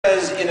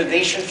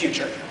innovation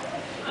future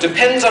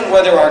depends on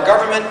whether our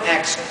government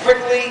acts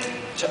quickly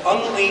to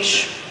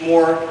unleash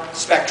more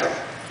spectrum,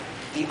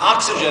 the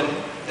oxygen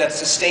that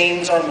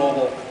sustains our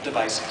mobile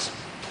devices.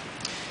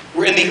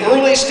 We're in the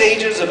early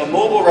stages of a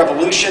mobile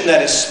revolution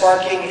that is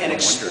sparking an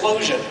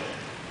explosion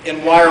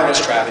in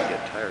wireless traffic.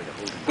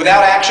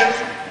 Without action,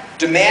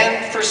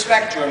 demand for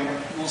spectrum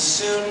will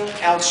soon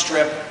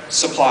outstrip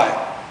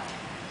supply.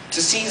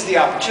 To seize the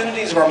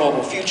opportunities of our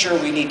mobile future,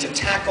 we need to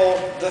tackle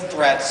the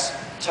threats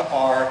to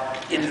our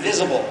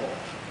invisible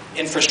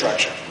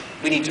infrastructure.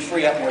 We need to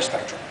free up more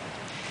spectrum.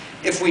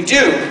 If we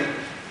do,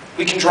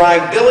 we can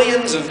drive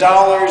billions of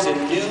dollars in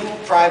new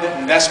private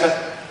investment,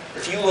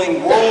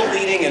 fueling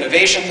world-leading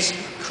innovations,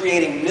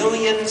 creating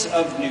millions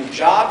of new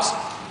jobs,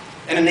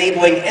 and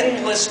enabling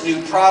endless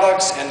new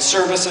products and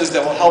services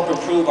that will help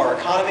improve our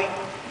economy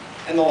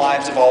and the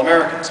lives of all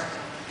Americans.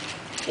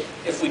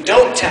 If we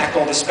don't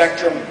tackle the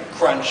spectrum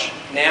crunch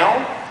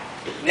now,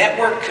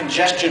 network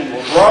congestion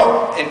will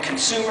grow and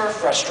consumer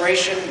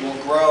frustration will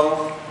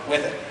grow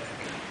with it.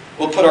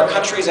 We'll put our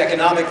country's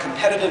economic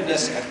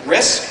competitiveness at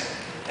risk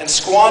and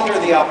squander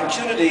the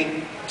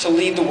opportunity to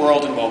lead the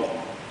world in mobile.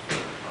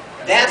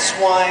 That's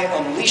why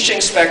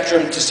unleashing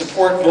spectrum to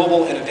support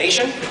mobile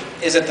innovation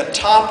is at the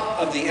top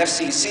of the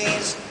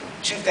FCC's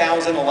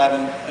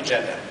 2011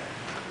 agenda.